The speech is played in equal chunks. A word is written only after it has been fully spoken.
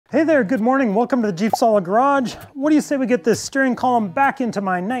Hey there, good morning. Welcome to the JeepSolid garage. What do you say we get this steering column back into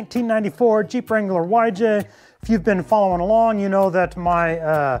my 1994 Jeep Wrangler YJ? If you've been following along, you know that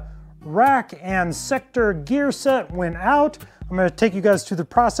my rack and sector gear set went out. I'm going to take you guys through the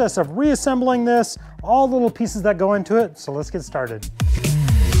process of reassembling this, all the little pieces that go into it. So let's get started.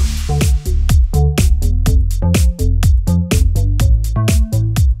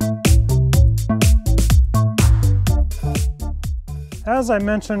 As I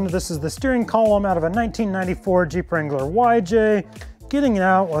mentioned, this is the steering column out of a 1994 Jeep Wrangler YJ. Getting it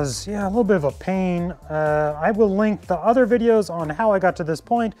out was, a little bit of a pain. I will link the other videos on how I got to this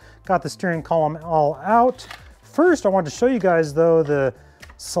point, got the steering column all out. First, I want to show you guys though the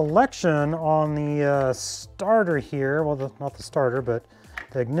selection on the starter here. Well, not the starter, but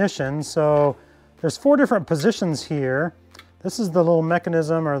the ignition. So there's 4 different positions here. This is the little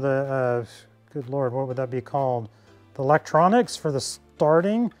mechanism, or the, good Lord, what would that be called? The electronics for the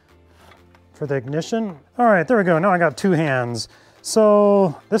starting, for the ignition. All right, there we go. Now I got 2 hands.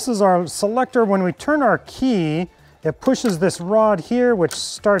 So this is our selector. When we turn our key, it pushes this rod here, which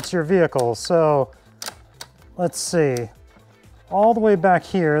starts your vehicle. So let's see, all the way back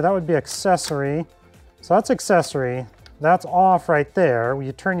here, that would be accessory. So that's accessory. That's off right there. When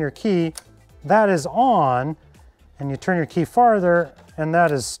you turn your key, that is on, and you turn your key farther, and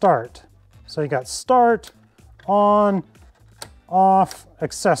that is start. So you got start, on, off,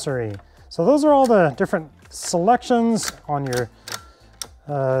 accessory. So those are all the different selections on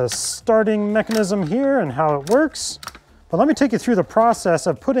your starting mechanism here and how it works. But let me take you through the process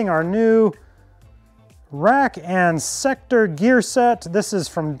of putting our new rack and sector gear set. This is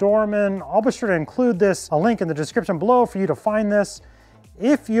from Dorman. I'll be sure to include this, a link in the description below for you to find this.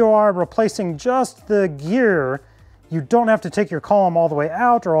 If you are replacing just the gear, you don't have to take your column all the way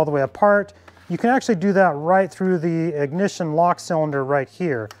out or all the way apart. You can actually do that right through the ignition lock cylinder right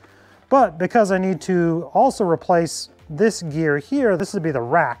here. But because I need to also replace this gear here, this would be the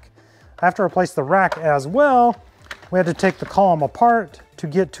rack. I have to replace the rack as well. We had to take the column apart to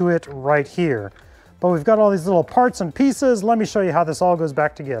get to it right here. But we've got all these little parts and pieces. Let me show you how this all goes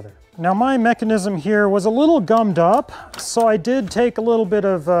back together. Now my mechanism here was a little gummed up, so I did take a little bit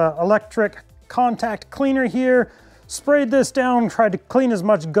of electric contact cleaner here, sprayed this down, tried to clean as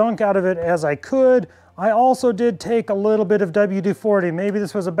much gunk out of it as I could. I also did take a little bit of WD-40. Maybe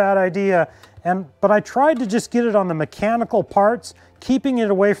this was a bad idea, but I tried to just get it on the mechanical parts, keeping it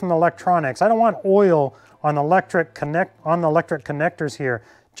away from the electronics. I don't want oil on the electric connectors here,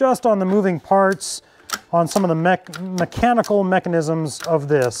 just on the moving parts, on some of the mechanical mechanisms of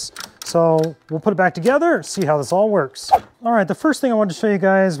this. So we'll put it back together, see how this all works. All right, the first thing I wanted to show you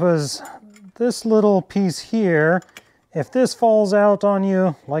guys was this little piece here. If this falls out on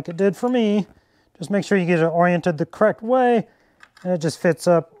you, like it did for me, just make sure you get it oriented the correct way, and it just fits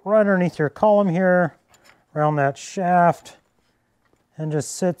up right underneath your column here, around that shaft, and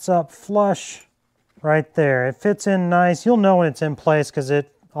just sits up flush right there. It fits in nice. You'll know when it's in place because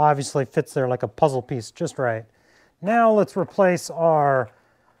it obviously fits there like a puzzle piece just right. Now let's replace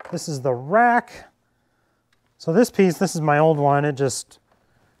this is the rack. So this piece, this is my old one. It just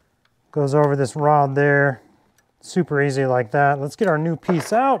goes over this rod there. Super easy like that. Let's get our new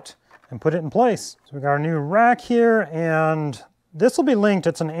piece out and put it in place. So we got our new rack here, and this will be linked.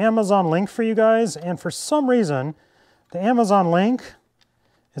 It's an Amazon link for you guys, and for some reason, the Amazon link,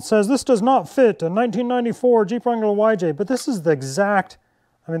 it says this does not fit a 1994 Jeep Wrangler YJ, but this is the exact,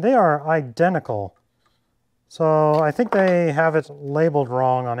 I mean, they are identical. So I think they have it labeled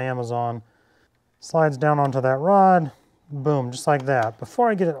wrong on Amazon. Slides down onto that rod, boom, just like that. Before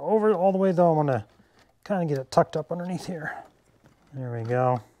I get it over all the way though, I want to kind of get it tucked up underneath here. There we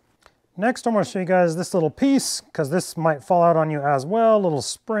go. Next, I'm going to show you guys this little piece, because this might fall out on you as well. Little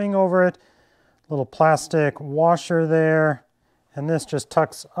spring over it, little plastic washer there, and this just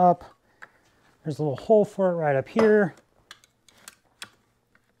tucks up. There's a little hole for it right up here.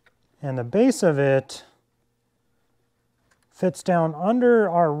 And the base of it fits down under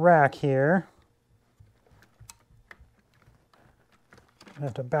our rack here. I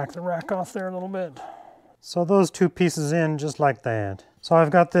have to back the rack off there a little bit. So those 2 pieces in just like that. So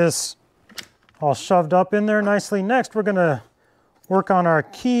I've got this all shoved up in there nicely. Next, we're gonna work on our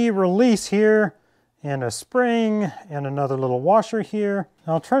key release here, and a spring, and another little washer here.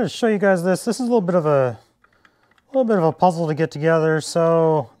 I'll try to show you guys this. This is a little bit of a puzzle to get together.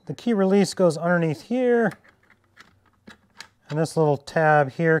 So the key release goes underneath here, and this little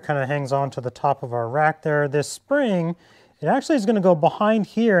tab here kind of hangs on to the top of our rack there. This spring, it actually is going to go behind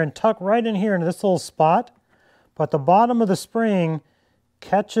here and tuck right in here into this little spot, but the bottom of the spring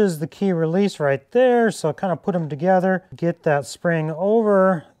catches the key release right there. So kind of put them together, get that spring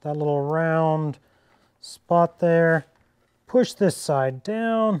over that little round spot there, push this side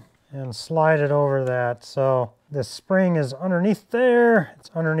down and slide it over that. So the spring is underneath there.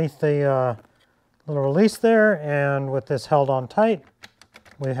 It's underneath the little release there. And with this held on tight,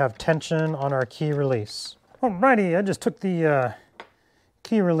 we have tension on our key release. Alrighty, I just took the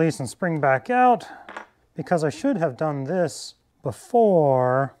key release and spring back out because I should have done this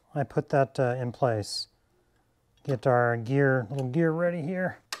before I put that in place. Get our little gear ready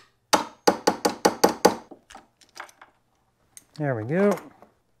here. There we go.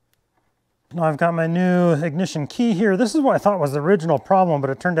 Now I've got my new ignition key here. This is what I thought was the original problem, but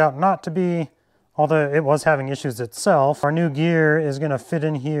it turned out not to be, although it was having issues itself. Our new gear is gonna fit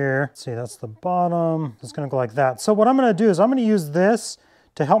in here. Let's see, that's the bottom. It's gonna go like that. So what I'm gonna do is I'm gonna use this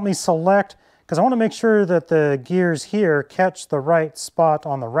to help me select, because I wanna make sure that the gears here catch the right spot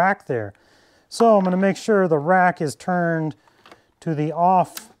on the rack there. So I'm gonna make sure the rack is turned to the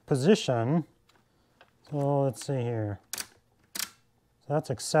off position. So let's see here. So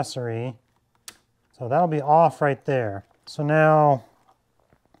that's accessory. So that'll be off right there. So now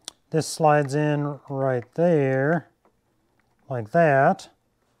this slides in right there, like that.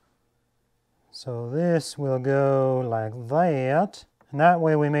 So this will go like that. And that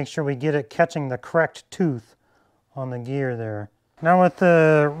way we make sure we get it catching the correct tooth on the gear there. Now with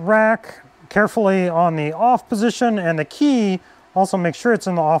the rack carefully on the off position and the key, also make sure it's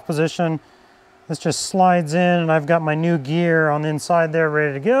in the off position. This just slides in and I've got my new gear on the inside there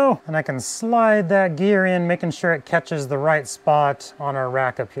ready to go. And I can slide that gear in, making sure it catches the right spot on our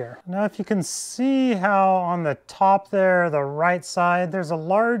rack up here. Now if you can see how on the top there, the right side, there's a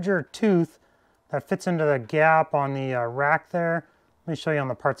larger tooth that fits into the gap on the rack there. Let me show you on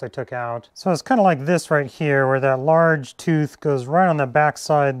the parts I took out. So it's kind of like this right here, where that large tooth goes right on the back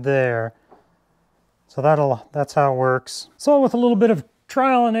side there. So that's how it works. So with a little bit of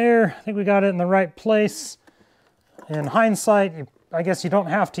trial and error, I think we got it in the right place. In hindsight, I guess you don't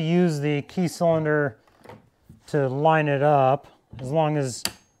have to use the key cylinder to line it up, as long as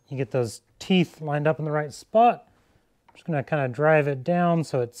you get those teeth lined up in the right spot. I'm just gonna kind of drive it down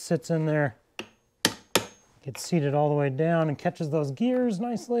so it sits in there, gets seated all the way down and catches those gears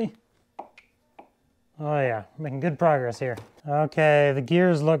nicely. Oh yeah, making good progress here. Okay, the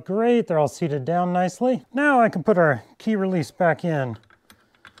gears look great. They're all seated down nicely. Now I can put our key release back in.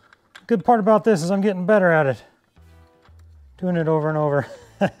 Good part about this is I'm getting better at it. Doing it over and over.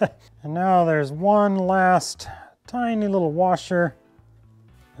 And now there's one last tiny little washer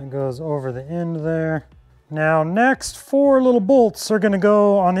that goes over the end there. Now next, 4 little bolts are gonna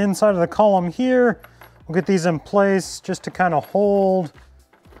go on the inside of the column here. We'll get these in place just to kind of hold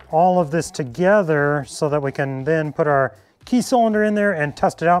all of this together so that we can then put our key cylinder in there and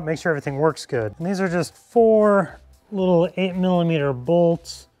test it out, make sure everything works good. And these are just 4 little 8mm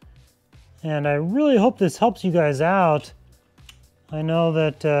bolts. And I really hope this helps you guys out. I know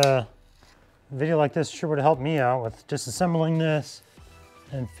that a video like this sure would help me out with disassembling this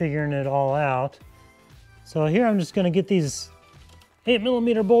and figuring it all out. So here I'm just gonna get these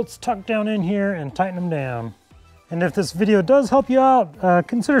 8mm bolts tucked down in here and tighten them down. And if this video does help you out,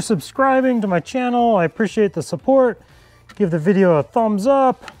 consider subscribing to my channel. I appreciate the support. Give the video a thumbs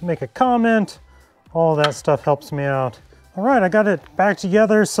up, make a comment. All that stuff helps me out. All right, I got it back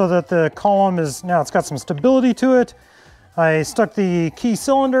together so that the column is, now it's got some stability to it. I stuck the key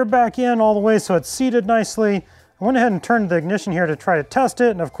cylinder back in all the way so it's seated nicely. I went ahead and turned the ignition here to try to test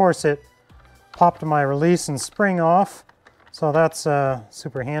it, and of course it popped my release and spring off. So that's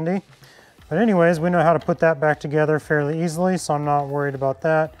super handy. But anyways, we know how to put that back together fairly easily, so I'm not worried about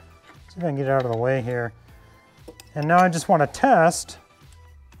that. See if I can get it out of the way here. And now I just want to test.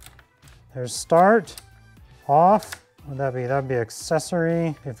 There's start, off. What would that be? That'd be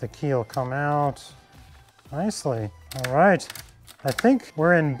accessory, if the key will come out nicely. All right, I think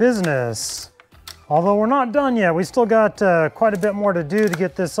we're in business. Although we're not done yet. We still got quite a bit more to do to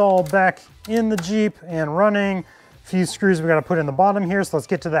get this all back in the Jeep and running. A few screws we got to put in the bottom here, so let's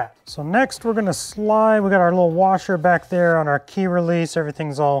get to that. So next we're gonna slide, we got our little washer back there on our key release.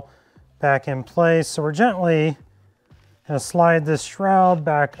 Everything's all back in place. So we're gently gonna slide this shroud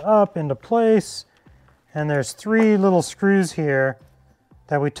back up into place. And there's 3 little screws here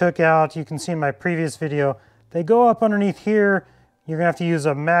that we took out. You can see in my previous video, they go up underneath here. You're gonna have to use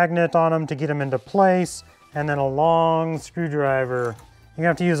a magnet on them to get them into place, and then a long screwdriver. You're gonna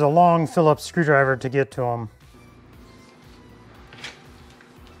have to use a long Phillips screwdriver to get to them.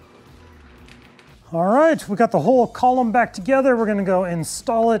 All right, we got the whole column back together. We're gonna go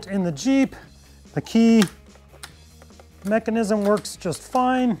install it in the Jeep. The key mechanism works just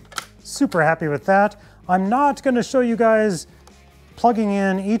fine. Super happy with that. I'm not going to show you guys plugging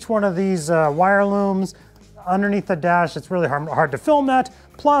in each one of these wire looms underneath the dash. It's really hard to film that.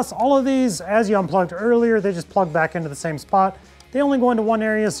 Plus, all of these, as you unplugged earlier, they just plug back into the same spot. They only go into one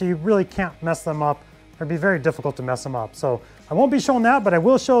area, so you really can't mess them up. It'd be very difficult to mess them up. So I won't be showing that, but I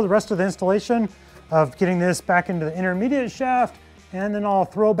will show the rest of the installation of getting this back into the intermediate shaft, and then I'll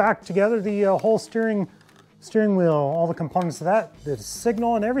throw back together the whole steering wheel, all the components of that, the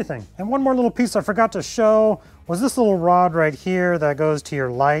signal and everything. And one more little piece I forgot to show was this little rod right here that goes to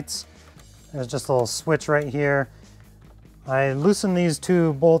your lights. There's just a little switch right here. I loosen these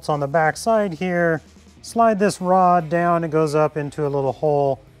two bolts on the back side here, slide this rod down, it goes up into a little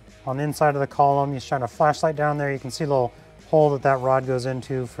hole on the inside of the column. You shine a flashlight down there, you can see a little hole that rod goes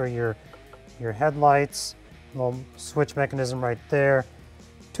into for your headlights. Little switch mechanism right there.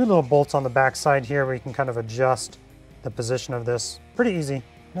 Two little bolts on the back side here where you can kind of adjust the position of this. Pretty easy.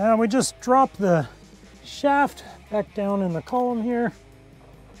 Now we just drop the shaft back down in the column here.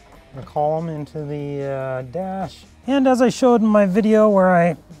 The column into the dash. And as I showed in my video where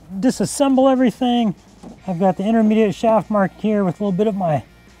I disassemble everything, I've got the intermediate shaft marked here with a little bit of my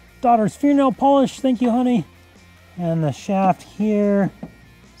daughter's fingernail polish. Thank you, honey. And the shaft here.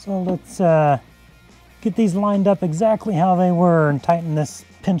 So let's get these lined up exactly how they were and tighten this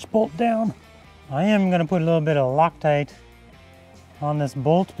pinch bolt down. I am going to put a little bit of Loctite on this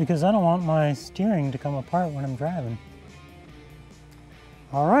bolt because I don't want my steering to come apart when I'm driving.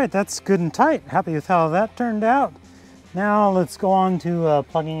 All right, that's good and tight. Happy with how that turned out. Now let's go on to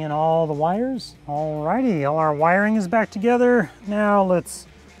plugging in all the wires. Alrighty, all our wiring is back together. Now let's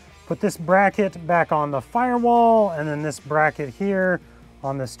put this bracket back on the firewall and then this bracket here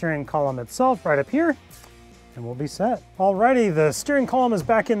on the steering column itself right up here, and we'll be set. Alrighty, the steering column is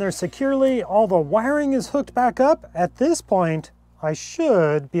back in there securely. All the wiring is hooked back up. At this point, I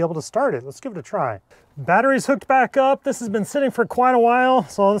should be able to start it. Let's give it a try. Battery's hooked back up. This has been sitting for quite a while,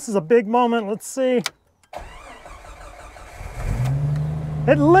 so this is a big moment. Let's see.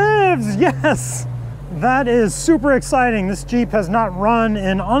 It lives, yes! That is super exciting. This Jeep has not run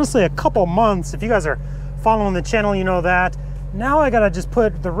in honestly a couple months. If you guys are following the channel, you know that. Now I gotta just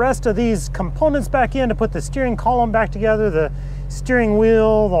put the rest of these components back in to put the steering column back together, the steering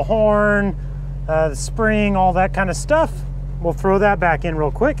wheel, the horn, the spring, all that kind of stuff. We'll throw that back in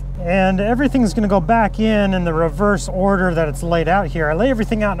real quick. And everything's gonna go back in the reverse order that it's laid out here. I lay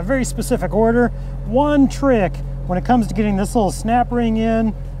everything out in a very specific order. One trick when it comes to getting this little snap ring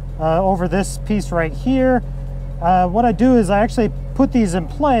in over this piece right here, what I do is I actually put these in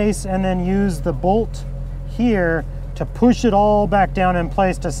place and then use the bolt here to push it all back down in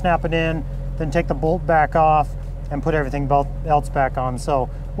place to snap it in, then take the bolt back off and put everything else back on. So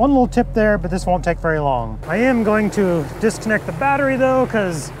one little tip there, but this won't take very long. I am going to disconnect the battery though,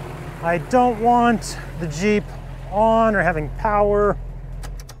 because I don't want the Jeep on or having power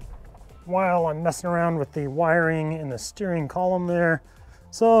while I'm messing around with the wiring in the steering column there.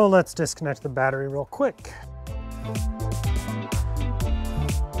 So let's disconnect the battery real quick.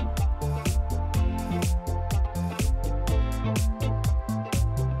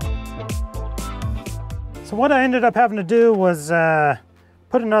 So what I ended up having to do was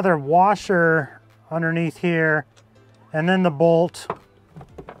put another washer underneath here, and then the bolt,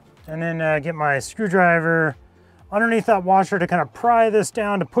 and then get my screwdriver underneath that washer to kind of pry this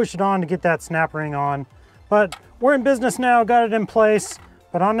down to push it on to get that snap ring on. But we're in business now, got it in place.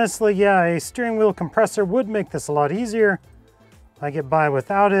 But honestly, yeah, a steering wheel compressor would make this a lot easier. I get by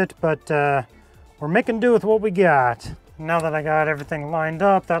without it, but we're making do with what we got. Now that I got everything lined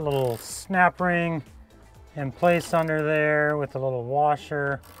up, that little snap ring in place under there with the little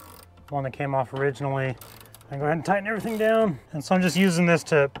washer, the one that came off originally, I go ahead and tighten everything down. And so I'm just using this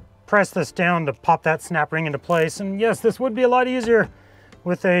to press this down to pop that snap ring into place. And yes, this would be a lot easier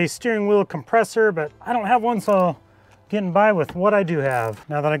with a steering wheel compressor, but I don't have one, so getting by with what I do have.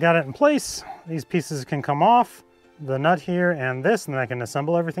 Now that I got it in place, these pieces can come off, the nut here and this, and then I can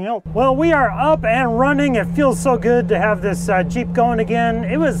assemble everything else. Well, we are up and running. It feels so good to have this Jeep going again.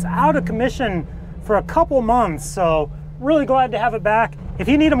 It was out of commission for a couple months, so really glad to have it back. If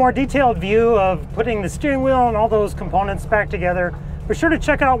you need a more detailed view of putting the steering wheel and all those components back together, be sure to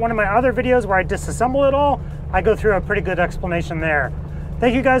check out one of my other videos where I disassemble it all. I go through a pretty good explanation there.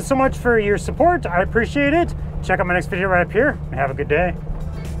 Thank you guys so much for your support. I appreciate it. Check out my next video right up here and have a good day.